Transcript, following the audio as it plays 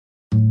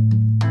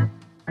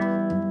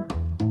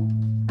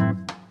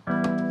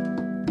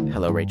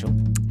Hello, Rachel.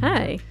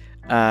 Hi.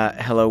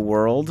 Hello,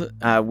 world.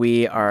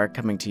 We are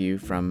coming to you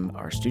from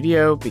our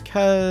studio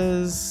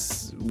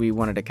because we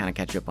wanted to kind of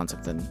catch you up on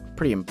something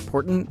pretty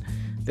important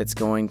that's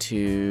going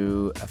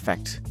to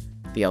affect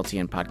the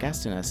LTN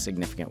podcast in a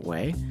significant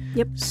way.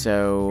 Yep.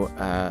 So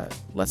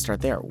let's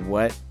start there.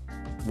 What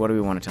do we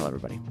want to tell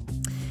everybody?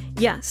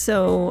 Yeah,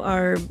 so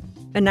our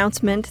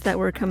announcement that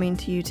we're coming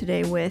to you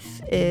today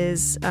with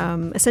is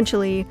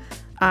essentially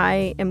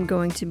I am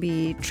going to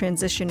be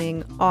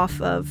transitioning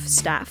off of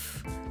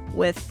staff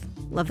with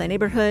Love Thy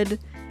Neighborhood,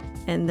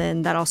 and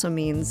then that also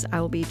means I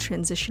will be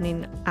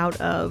transitioning out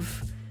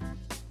of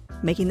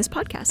making this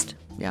podcast.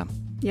 Yeah.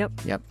 Yep.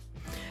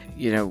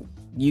 You know,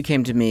 you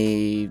came to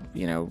me,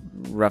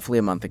 roughly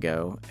a month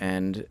ago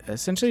and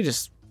essentially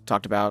just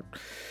talked about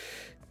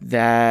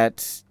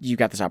that you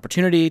got this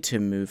opportunity to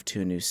move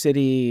to a new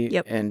city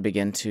and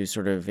begin to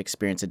sort of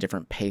experience a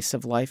different pace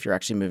of life. You're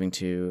actually moving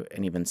to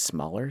an even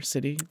smaller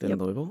city than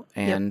Louisville.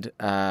 And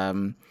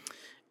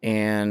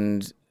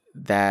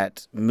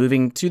that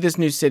moving to this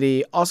new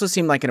city also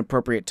seemed like an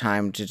appropriate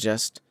time to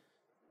just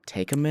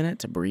take a minute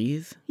to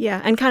breathe.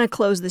 Yeah, and kind of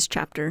close this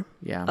chapter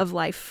of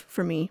life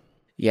for me.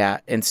 Yeah,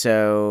 and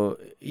so,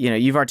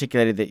 you've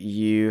articulated that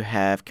you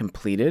have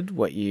completed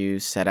what you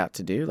set out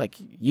to do. Like,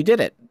 you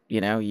did it.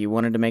 You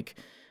wanted to make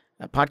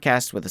a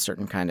podcast with a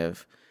certain kind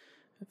of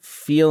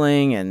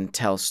feeling and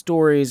tell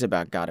stories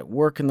about God at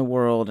work in the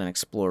world and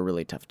explore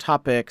really tough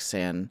topics,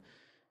 and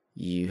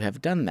you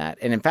have done that.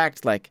 And in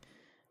fact,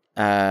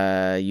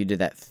 you did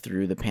that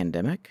through the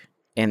pandemic,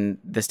 and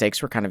the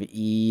stakes were kind of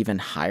even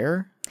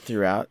higher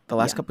throughout the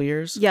last couple of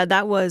years. Yeah,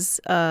 that was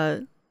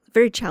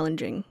very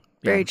challenging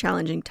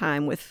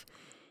time with,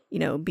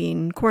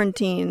 being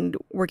quarantined,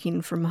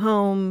 working from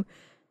home,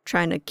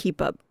 trying to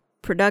keep up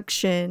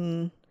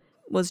production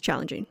was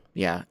challenging.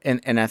 Yeah.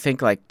 And I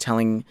think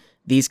telling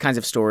these kinds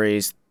of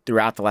stories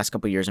throughout the last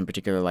couple of years in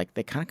particular,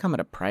 they kind of come at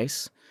a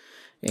price,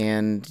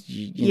 and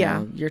you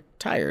know, you're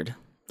tired.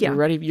 Yeah.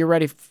 You're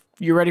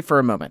ready for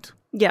a moment.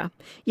 Yeah.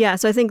 Yeah.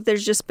 So I think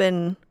there's just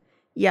been,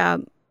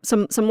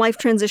 some life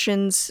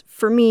transitions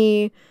for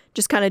me,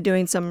 just kind of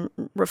doing some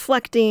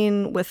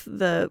reflecting with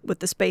the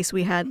space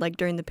we had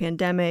during the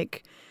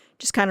pandemic,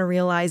 just kind of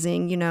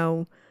realizing,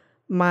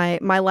 my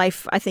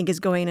life I think is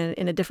going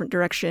in a different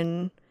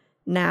direction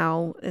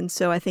now. And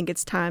so I think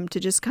it's time to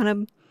just kind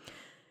of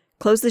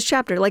close this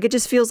chapter. It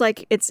just feels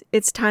like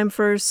it's time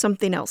for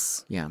something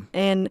else. Yeah.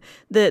 And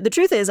the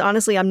truth is,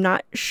 honestly, I'm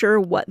not sure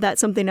what that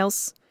something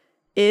else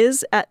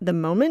is at the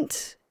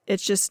moment.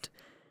 It's just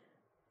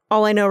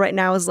all I know right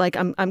now is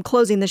I'm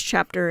closing this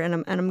chapter and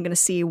I'm going to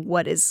see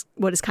what is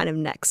kind of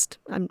next.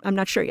 I'm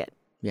not sure yet.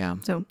 Yeah.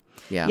 So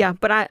yeah.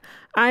 But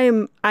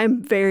I'm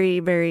very,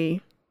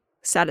 very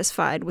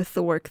satisfied with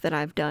the work that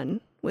I've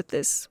done with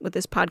this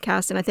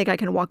podcast, and I think I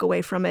can walk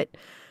away from it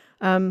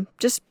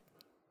just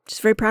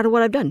very proud of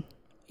what I've done.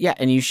 Yeah,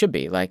 and you should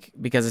be,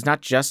 because it's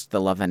not just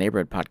the Love Thy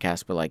Neighborhood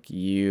podcast, but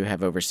you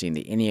have overseen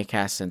the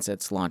Enneacast since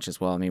its launch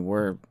as well. I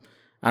mean,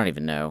 I don't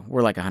even know.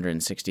 We're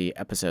 160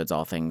 episodes,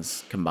 all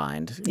things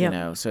combined,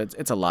 so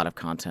it's a lot of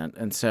content.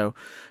 And so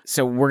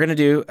we're going to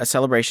do a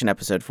celebration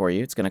episode for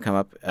you. It's going to come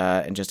up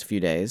in just a few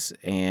days.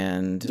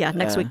 And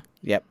next week.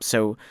 Yep.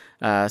 So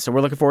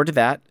we're looking forward to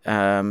that.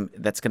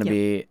 That's going to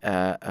be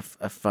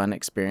a fun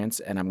experience,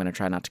 and I'm going to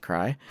try not to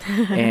cry.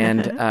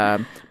 And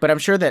but I'm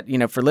sure that,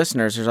 for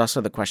listeners, there's also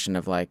the question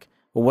of well,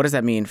 what does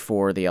that mean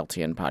for the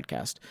LTN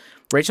podcast?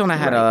 Rachel and I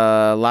had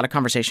a lot of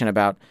conversation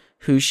about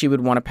who she would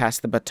want to pass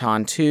the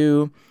baton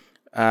to,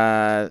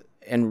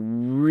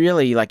 and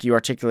really, you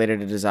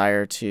articulated a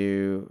desire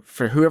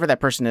for whoever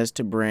that person is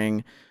to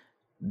bring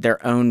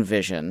their own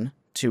vision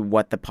to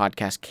what the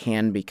podcast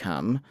can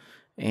become,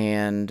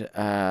 and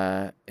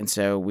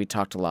so we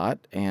talked a lot,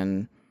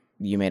 and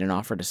you made an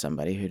offer to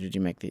somebody. Who did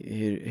you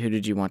who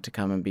did you want to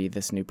come and be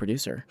this new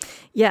producer?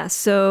 Yeah,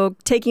 so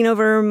taking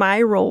over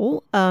my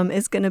role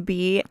is going to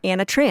be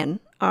Anna Tran,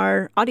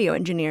 our audio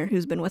engineer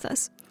who's been with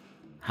us.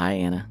 Hi,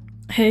 Anna.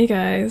 Hey,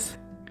 guys.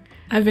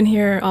 I've been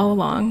here all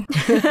along.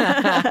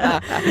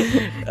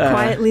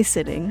 Quietly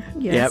sitting.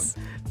 Yes.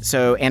 Yep.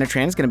 So Anna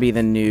Tran is going to be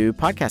the new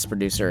podcast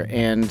producer.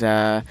 And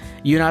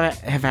you and I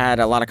have had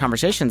a lot of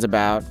conversations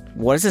about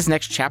what is this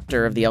next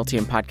chapter of the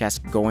LTN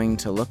podcast going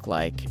to look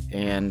like.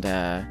 And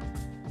I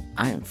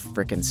am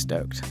freaking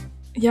stoked.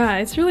 Yeah,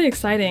 it's really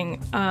exciting.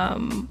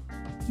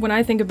 When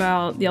I think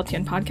about the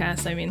LTN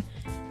podcast,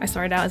 I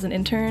started out as an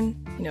intern,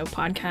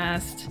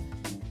 podcast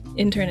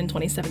intern in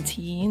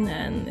 2017,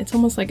 and it's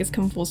almost like it's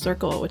come full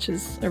circle, which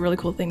is a really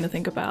cool thing to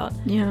think about.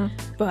 Yeah.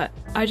 But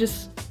I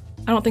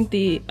don't think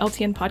the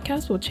LTN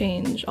podcast will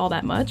change all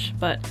that much,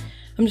 but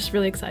I'm just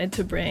really excited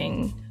to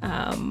bring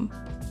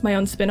my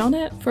own spin on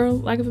it, for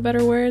lack of a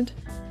better word.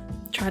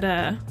 Try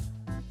to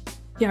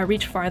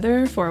reach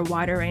farther for a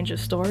wider range of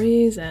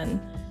stories and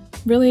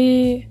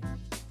really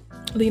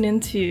lean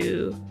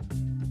into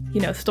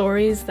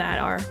stories that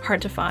are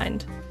hard to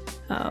find,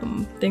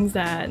 things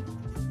that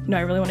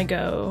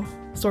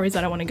stories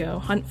that I want to go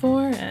hunt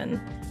for,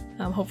 and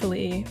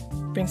hopefully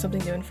bring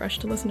something new and fresh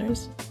to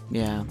listeners.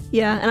 Yeah.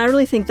 Yeah, and I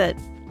really think that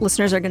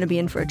listeners are going to be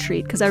in for a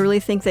treat because I really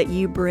think that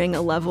you bring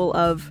a level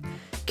of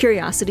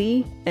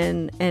curiosity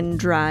and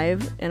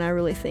drive, and I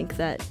really think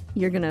that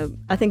you're gonna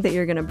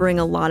bring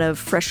a lot of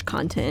fresh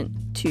content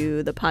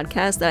to the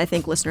podcast that I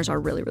think listeners are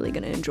really, really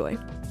going to enjoy.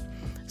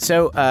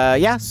 So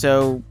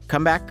so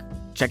come back,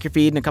 check your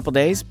feed in a couple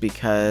days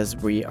because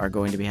we are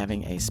going to be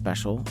having a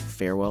special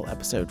farewell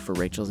episode for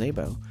Rachel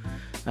Szabo.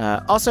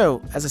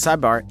 Also, as a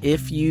sidebar,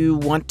 if you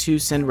want to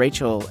send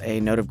Rachel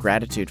a note of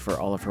gratitude for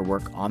all of her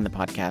work on the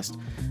podcast,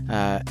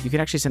 you can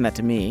actually send that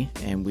to me,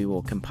 and we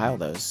will compile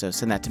those. So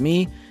send that to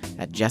me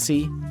at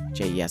Jesse,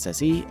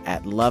 Jesse,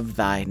 at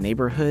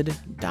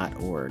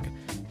lovethyneighborhood.org.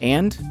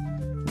 And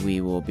we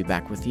will be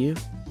back with you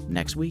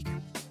next week.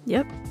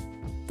 Yep.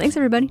 Thanks,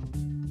 everybody.